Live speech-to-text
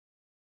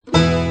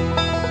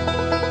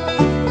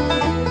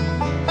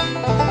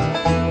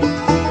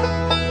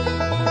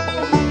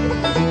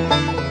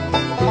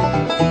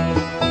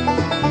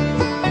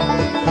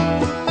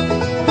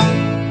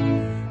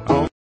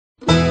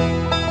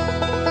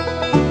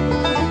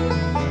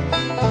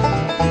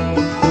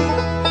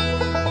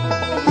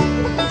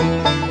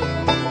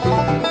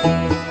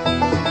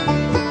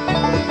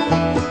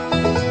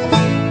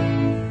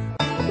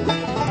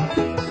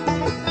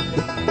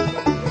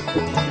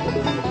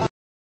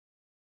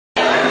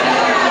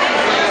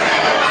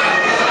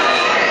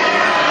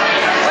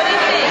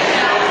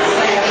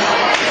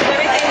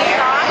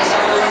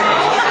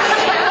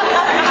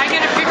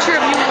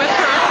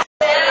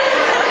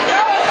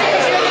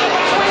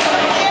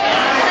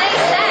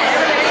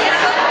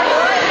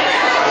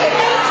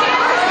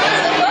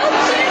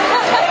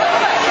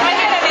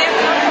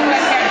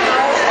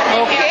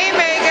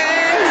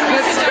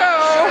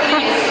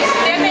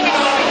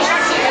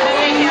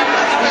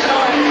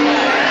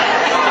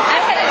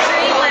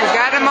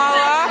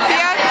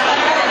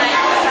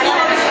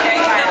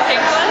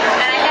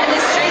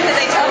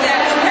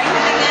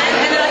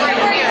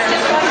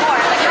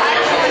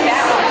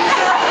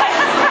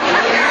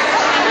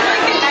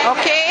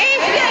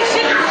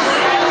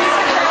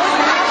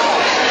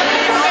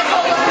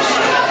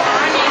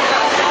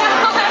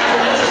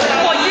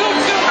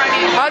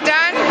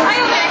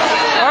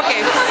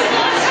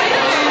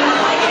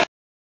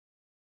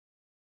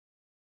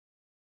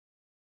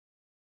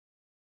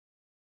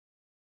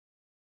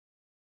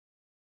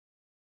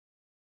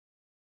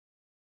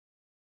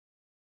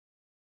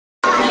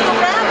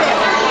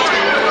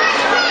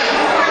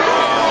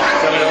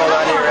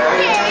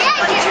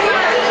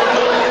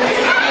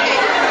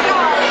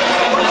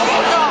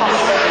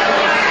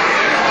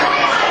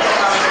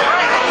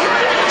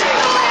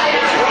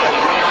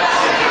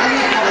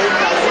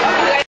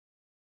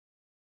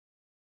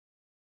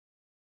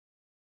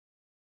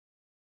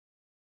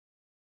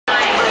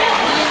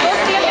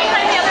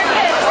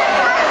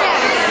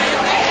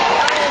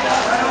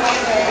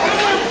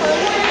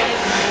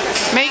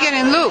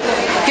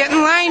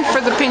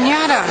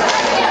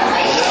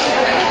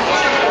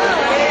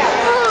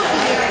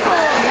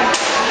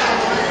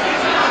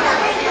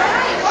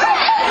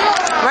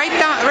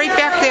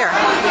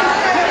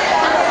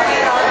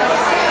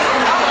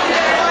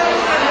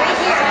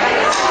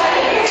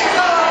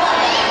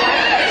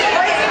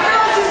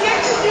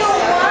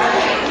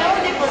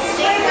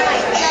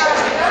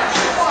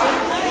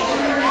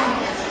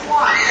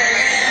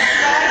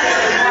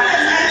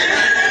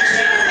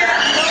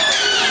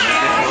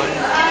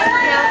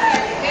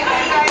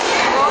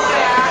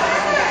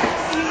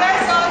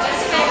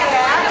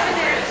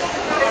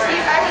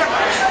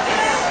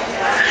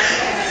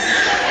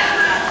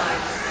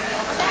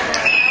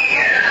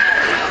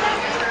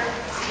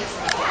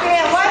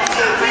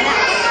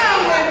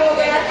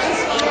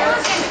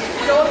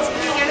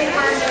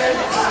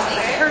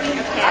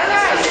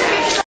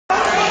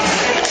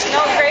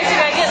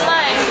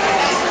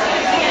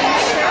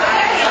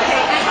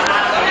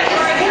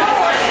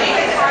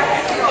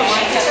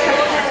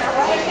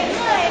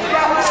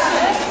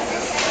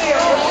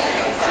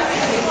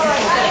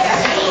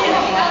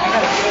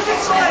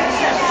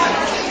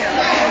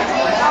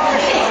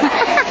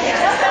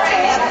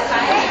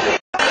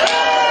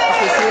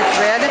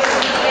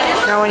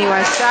Now when you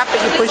want to stop it,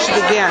 you push it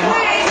again.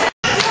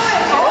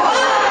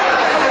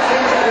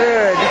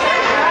 Good.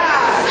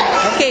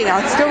 Okay, now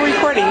it's still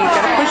recording. You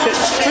gotta push it.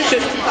 Push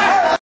it.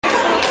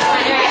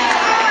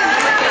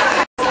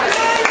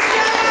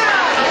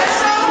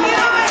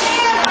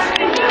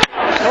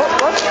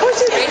 Push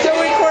it. It's still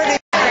recording.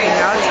 Okay,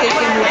 now it's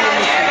taking the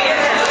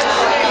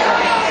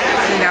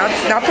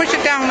now push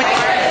it down.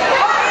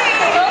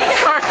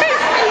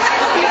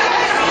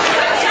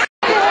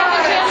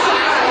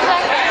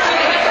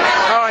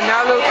 Oh,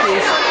 now look,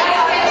 please.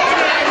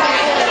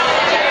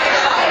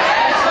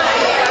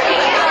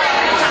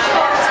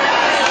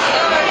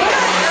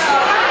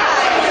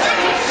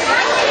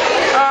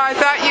 Oh, I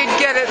thought you'd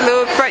get it,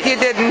 Luke, but you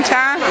didn't,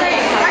 huh?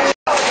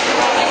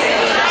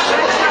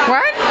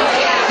 What?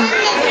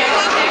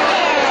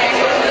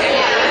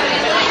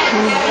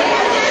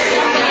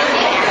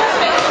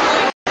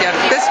 Yeah,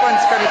 this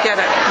one's going to get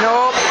it.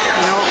 Nope,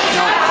 nope,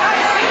 nope.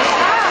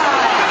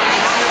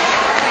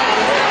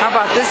 How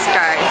about this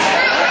guy?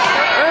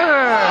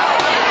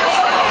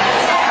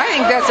 I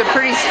think that's a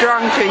pretty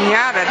strong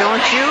piñata,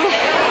 don't you?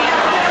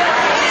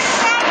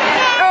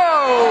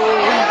 Oh!